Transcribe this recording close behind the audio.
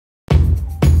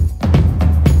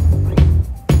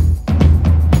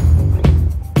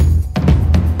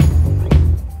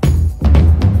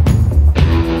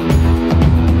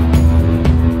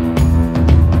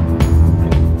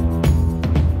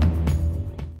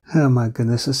Oh my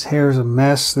goodness, this hair is a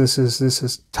mess. This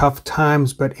is tough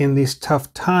times, but in these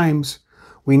tough times,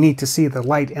 we need to see the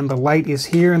light, and the light is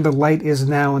here, and the light is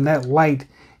now, and that light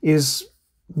is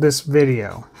this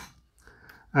video.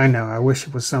 I know, I wish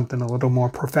it was something a little more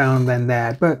profound than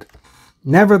that, but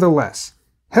nevertheless,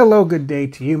 hello, good day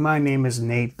to you. My name is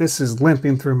Nate. This is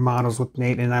Limping Through Models with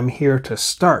Nate, and I'm here to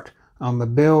start on the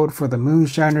build for the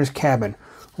Moonshiner's cabin.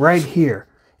 Right here,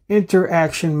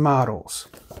 Interaction Models.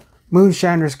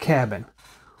 Moonshiner's cabin.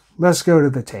 Let's go to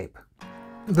the tape.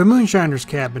 The Moonshiner's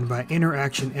cabin by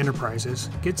Interaction Enterprises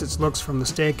gets its looks from the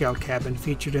stakeout cabin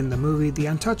featured in the movie The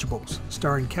Untouchables,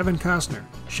 starring Kevin Costner,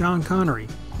 Sean Connery,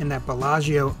 and that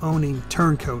Bellagio-owning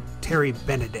turncoat Terry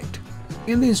Benedict.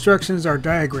 In the instructions are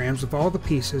diagrams of all the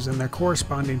pieces and their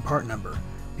corresponding part number.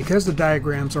 Because the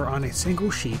diagrams are on a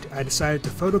single sheet, I decided to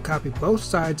photocopy both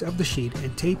sides of the sheet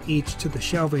and tape each to the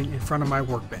shelving in front of my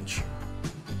workbench.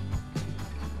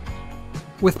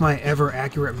 With my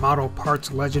ever-accurate model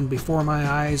parts legend before my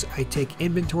eyes, I take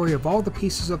inventory of all the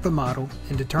pieces of the model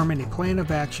and determine a plan of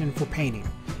action for painting,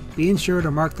 being sure to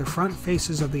mark the front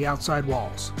faces of the outside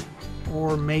walls.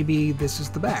 Or maybe this is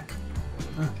the back.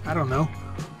 I don't know.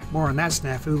 More on that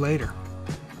snafu later.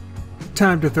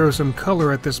 Time to throw some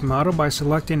color at this model by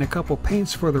selecting a couple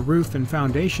paints for the roof and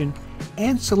foundation,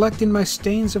 and selecting my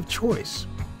stains of choice.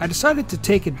 I decided to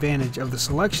take advantage of the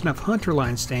selection of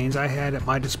Hunterline stains I had at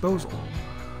my disposal.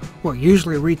 What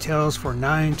usually retails for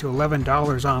 $9 to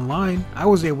 $11 online, I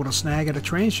was able to snag at a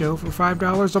train show for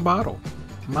 $5 a bottle.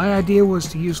 My idea was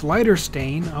to use lighter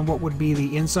stain on what would be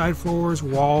the inside floors,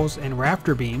 walls, and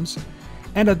rafter beams,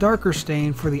 and a darker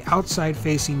stain for the outside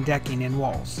facing decking and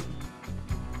walls.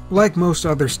 Like most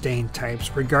other stain types,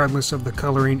 regardless of the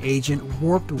coloring agent,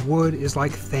 warped wood is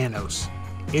like Thanos.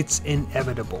 It's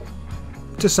inevitable.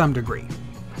 To some degree.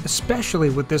 Especially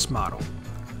with this model.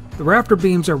 The rafter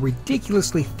beams are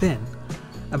ridiculously thin,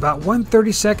 about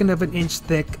 1/32 of an inch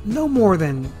thick, no more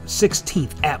than 1/16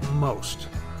 at most.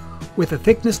 With a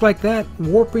thickness like that,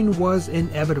 warping was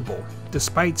inevitable,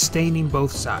 despite staining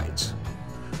both sides.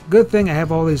 Good thing I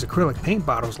have all these acrylic paint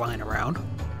bottles lying around.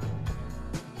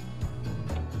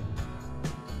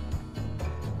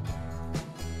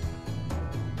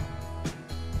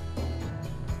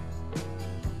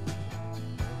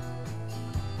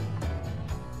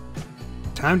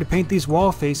 Time to paint these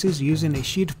wall faces using a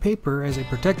sheet of paper as a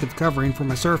protective covering for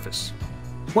my surface.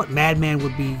 What madman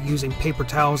would be using paper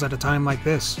towels at a time like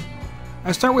this?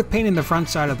 I start with painting the front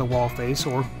side of the wall face,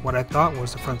 or what I thought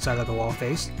was the front side of the wall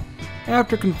face.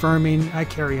 After confirming, I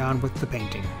carry on with the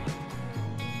painting.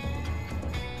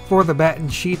 For the batten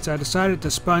sheets, I decided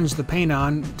to sponge the paint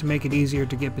on to make it easier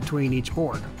to get between each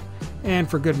board. And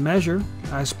for good measure,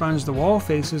 I sponged the wall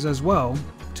faces as well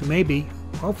to maybe,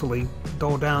 hopefully,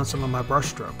 dull down some of my brush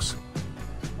strokes.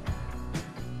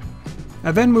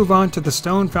 I then move on to the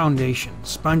stone foundation,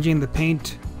 sponging the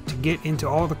paint to get into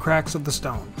all the cracks of the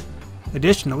stone.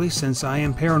 Additionally, since I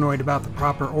am paranoid about the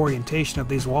proper orientation of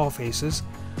these wall faces,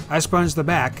 I sponge the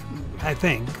back, I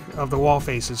think, of the wall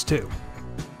faces too.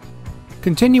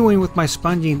 Continuing with my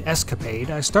sponging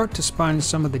escapade, I start to sponge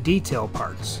some of the detail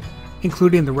parts,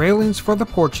 including the railings for the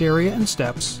porch area and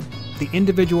steps, the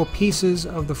individual pieces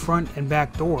of the front and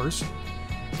back doors,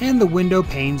 and the window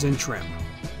panes and trim.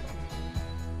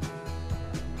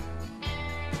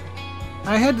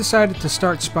 I had decided to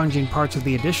start sponging parts of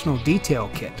the additional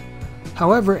detail kit.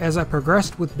 However, as I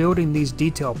progressed with building these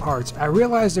detail parts, I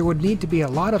realized there would need to be a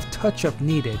lot of touch-up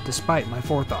needed despite my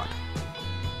forethought.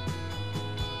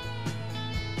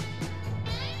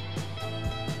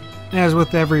 As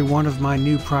with every one of my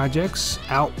new projects,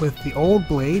 out with the old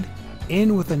blade,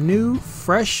 in with a new,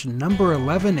 fresh number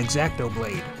 11 X-Acto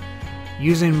blade.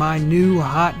 Using my new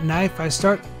hot knife, I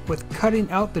start with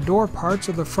cutting out the door parts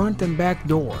of the front and back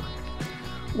door.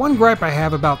 One gripe I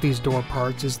have about these door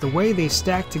parts is the way they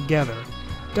stack together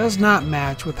does not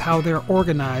match with how they're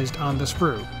organized on the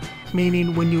sprue,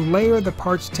 meaning when you layer the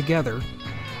parts together,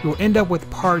 you'll end up with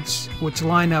parts which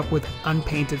line up with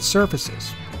unpainted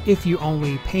surfaces, if you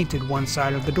only painted one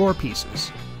side of the door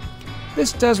pieces.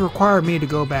 This does require me to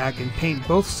go back and paint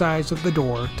both sides of the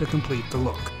door to complete the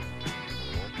look.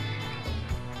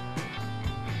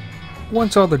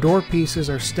 Once all the door pieces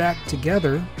are stacked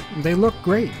together, they look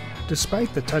great,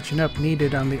 despite the touching up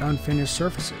needed on the unfinished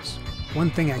surfaces. One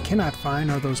thing I cannot find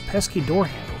are those pesky door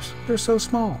handles. They're so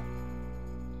small.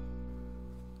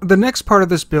 The next part of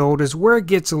this build is where it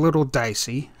gets a little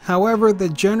dicey. However, the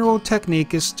general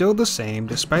technique is still the same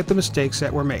despite the mistakes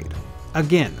that were made.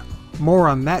 Again, more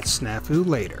on that snafu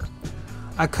later.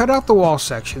 I cut out the wall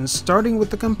sections starting with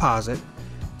the composite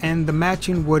and the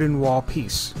matching wooden wall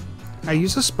piece. I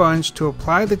use a sponge to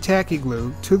apply the tacky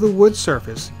glue to the wood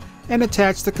surface and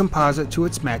attach the composite to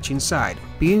its matching side,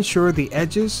 being sure the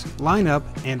edges line up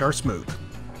and are smooth.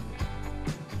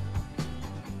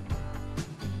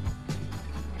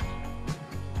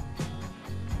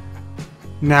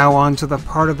 Now on to the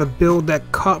part of the build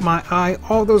that caught my eye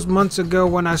all those months ago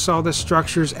when I saw the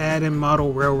structures ad in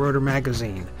Model Railroader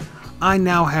magazine. I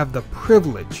now have the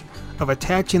privilege of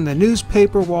attaching the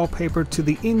newspaper wallpaper to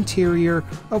the interior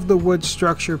of the wood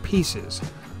structure pieces,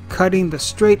 cutting the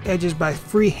straight edges by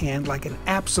freehand like an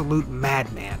absolute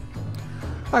madman.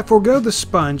 I forego the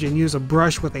sponge and use a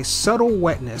brush with a subtle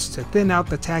wetness to thin out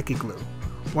the tacky glue.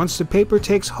 Once the paper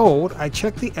takes hold, I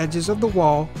check the edges of the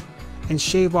wall and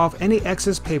shave off any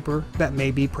excess paper that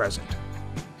may be present.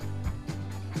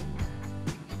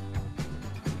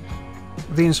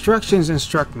 The instructions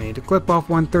instruct me to clip off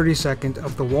 1/32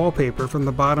 of the wallpaper from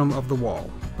the bottom of the wall,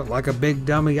 but like a big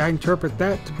dummy I interpret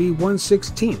that to be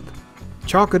 1/16.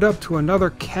 Chalk it up to another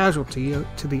casualty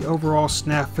to the overall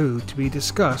snafu to be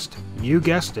discussed, you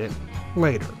guessed it,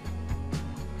 later.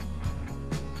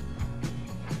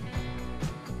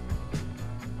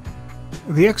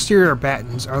 The exterior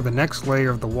battens are the next layer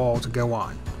of the wall to go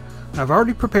on. I've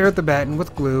already prepared the batten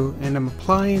with glue and am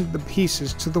applying the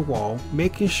pieces to the wall,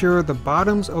 making sure the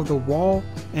bottoms of the wall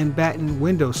and batten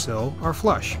windowsill are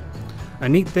flush. A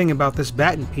neat thing about this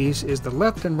batten piece is the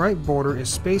left and right border is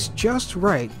spaced just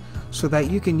right so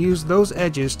that you can use those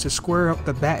edges to square up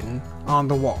the batten on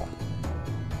the wall.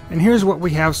 And here's what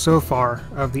we have so far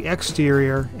of the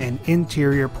exterior and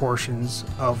interior portions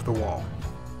of the wall.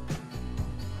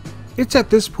 It's at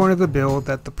this point of the build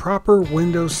that the proper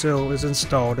windowsill is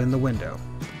installed in the window.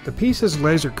 The piece is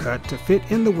laser cut to fit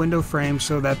in the window frame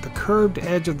so that the curved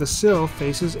edge of the sill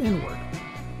faces inward.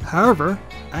 However,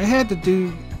 I had to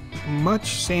do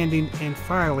much sanding and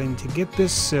filing to get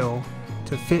this sill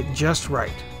to fit just right.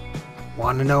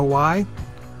 Want to know why?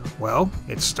 Well,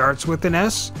 it starts with an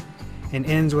S and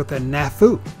ends with a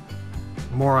NAFU.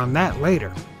 More on that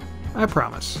later, I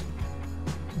promise.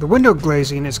 The window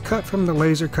glazing is cut from the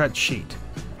laser cut sheet.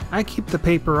 I keep the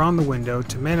paper on the window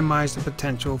to minimize the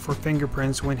potential for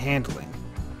fingerprints when handling.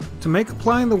 To make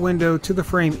applying the window to the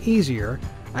frame easier,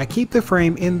 I keep the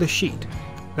frame in the sheet.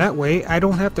 That way I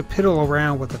don't have to piddle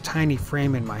around with a tiny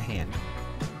frame in my hand.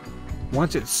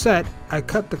 Once it's set, I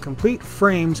cut the complete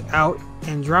frames out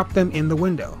and drop them in the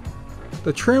window.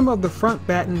 The trim of the front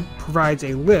batten provides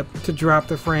a lip to drop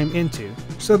the frame into,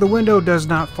 so the window does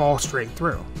not fall straight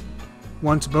through.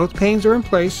 Once both panes are in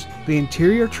place, the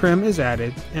interior trim is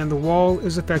added and the wall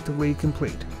is effectively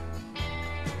complete.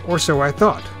 Or so I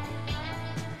thought.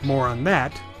 More on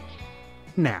that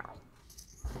now.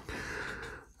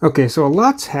 Okay, so a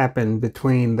lot's happened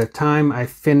between the time I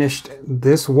finished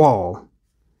this wall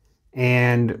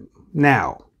and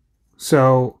now.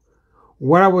 So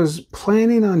what I was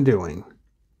planning on doing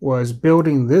was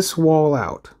building this wall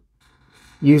out,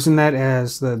 using that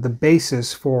as the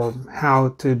basis for how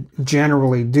to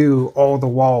generally do all the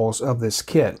walls of this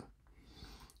kit,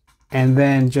 and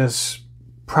then just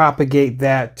propagate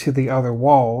that to the other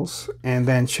walls and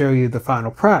then show you the final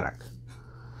product.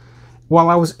 While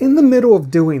I was in the middle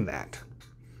of doing that,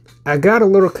 I got a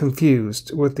little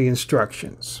confused with the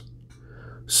instructions.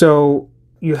 So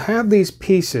you have these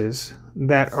pieces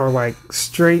that are like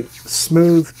straight,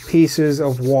 smooth pieces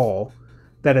of wall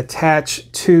that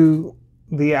attach to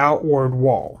the outward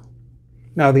wall.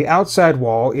 Now the outside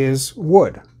wall is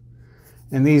wood,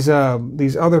 and these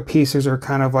other pieces are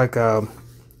kind of like a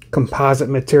composite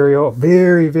material,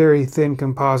 very, very thin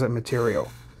composite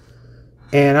material.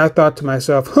 And I thought to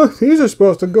myself, these are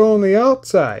supposed to go on the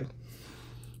outside.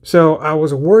 So I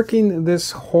was working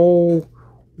this whole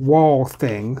wall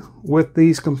thing with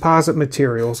these composite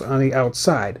materials on the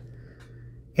outside.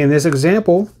 In this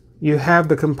example, you have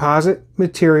the composite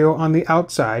material on the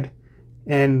outside,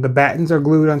 and the battens are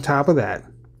glued on top of that.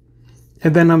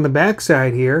 And then on the back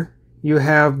side here, you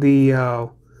have the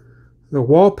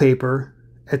wallpaper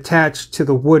attached to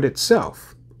the wood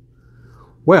itself.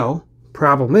 Well,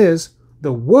 problem is,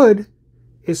 the wood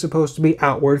is supposed to be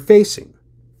outward facing.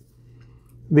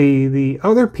 The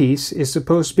other piece is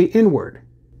supposed to be inward.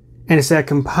 And it's that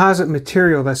composite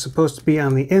material that's supposed to be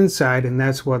on the inside, and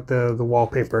that's what the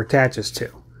wallpaper attaches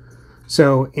to.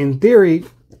 So in theory,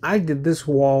 I did this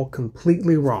wall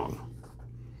completely wrong.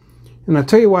 And I'll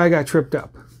tell you why I got tripped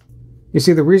up. You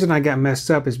see, the reason I got messed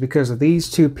up is because of these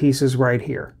two pieces right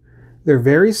here. They're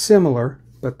very similar,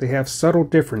 but they have subtle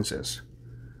differences.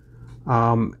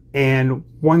 And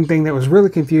one thing that was really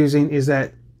confusing is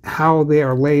that how they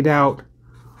are laid out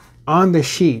on the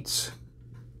sheets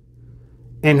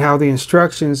and how the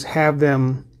instructions have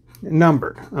them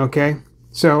numbered, okay?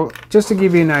 So just to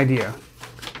give you an idea,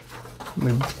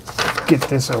 let me get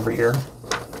this over here.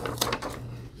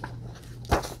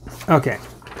 Okay,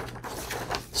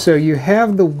 so you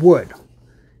have the wood.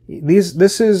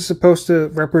 This is supposed to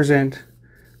represent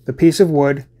the piece of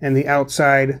wood and the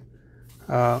outside,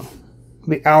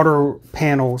 the outer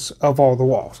panels of all the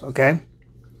walls, okay?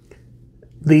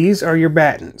 These are your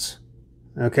battens,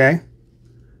 okay?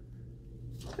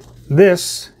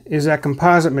 This is that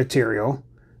composite material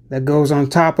that goes on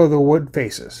top of the wood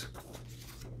faces.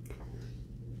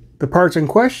 The parts in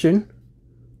question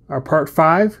are part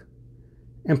 5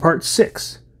 and part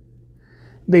 6.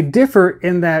 They differ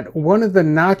in that one of the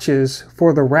notches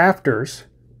for the rafters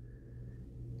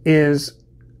is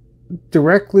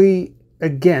directly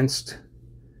against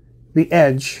the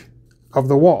edge of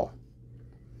the wall.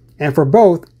 And for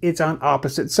both, it's on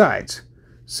opposite sides.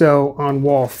 So on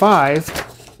wall 5,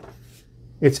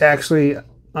 it's actually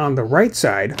on the right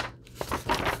side.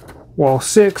 Wall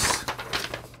 6,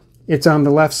 it's on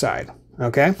the left side,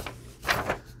 okay?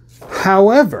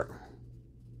 However,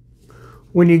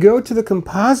 when you go to the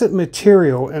composite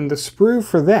material and the sprue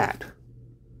for that,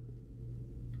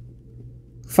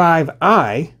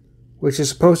 5I, which is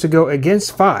supposed to go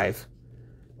against 5,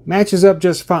 matches up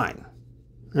just fine,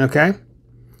 okay?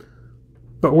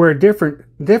 But where it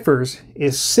differs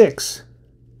is 6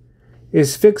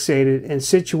 is fixated and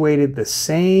situated the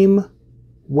same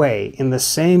way, in the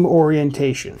same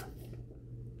orientation.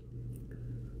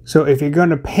 So if you're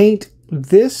going to paint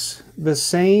this the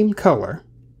same color,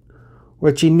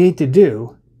 what you need to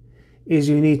do is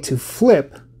you need to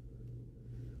flip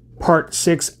part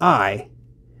 6I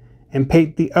and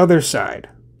paint the other side.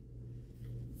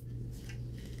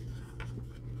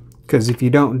 Because if you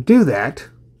don't do that,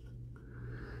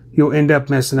 you'll end up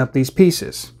messing up these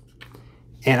pieces.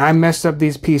 And I messed up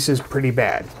these pieces pretty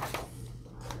bad.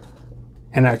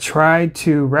 And I tried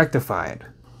to rectify it,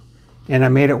 and I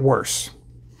made it worse.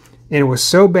 And it was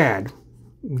so bad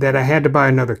that I had to buy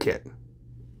another kit.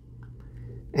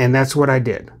 And that's what I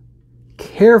did.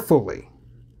 Carefully,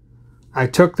 I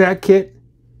took that kit,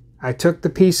 I took the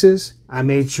pieces, I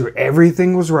made sure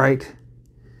everything was right,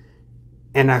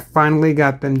 and I finally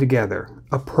got them together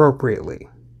appropriately.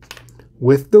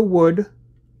 With the wood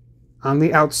on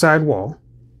the outside wall,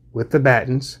 with the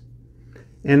battens,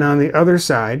 and on the other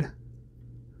side,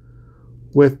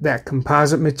 with that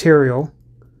composite material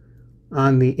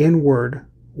on the inward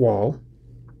wall,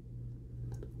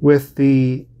 with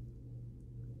the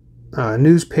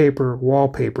newspaper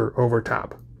wallpaper over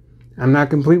top. I'm not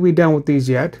completely done with these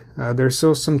yet. There's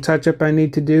still some touch-up I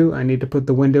need to do. I need to put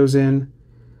the windows in,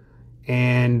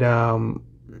 and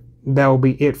that will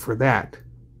be it for that.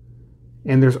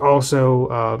 And there's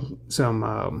also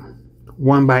some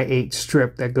 1x8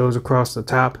 strip that goes across the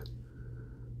top.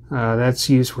 That's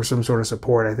used for some sort of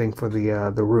support, I think, for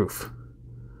the roof.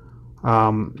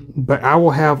 But I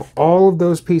will have all of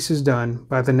those pieces done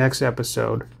by the next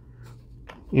episode,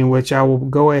 in which I will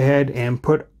go ahead and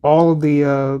put all of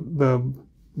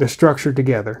the structure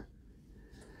together.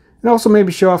 And also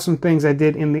maybe show off some things I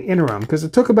did in the interim, because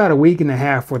it took about a week and a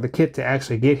half for the kit to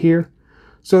actually get here.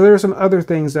 So there are some other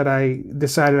things that I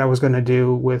decided I was going to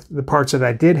do with the parts that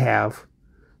I did have,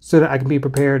 so that I can be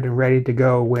prepared and ready to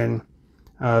go when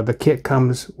the kit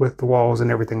comes with the walls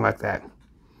and everything like that.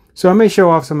 So I may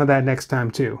show off some of that next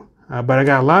time too. But I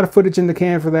got a lot of footage in the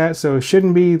can for that, so it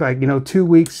shouldn't be like, 2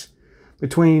 weeks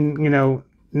between,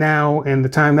 now and the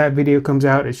time that video comes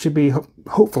out. It should be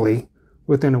hopefully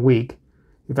within a week,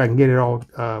 if I can get it all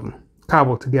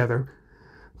cobbled together.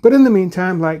 But in the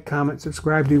meantime, like, comment,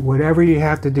 subscribe, do whatever you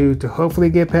have to do to hopefully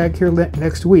get back here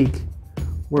next week,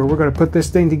 where we're going to put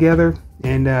this thing together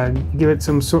and give it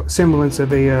some semblance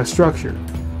of a structure.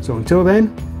 So until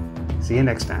then, see you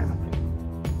next time.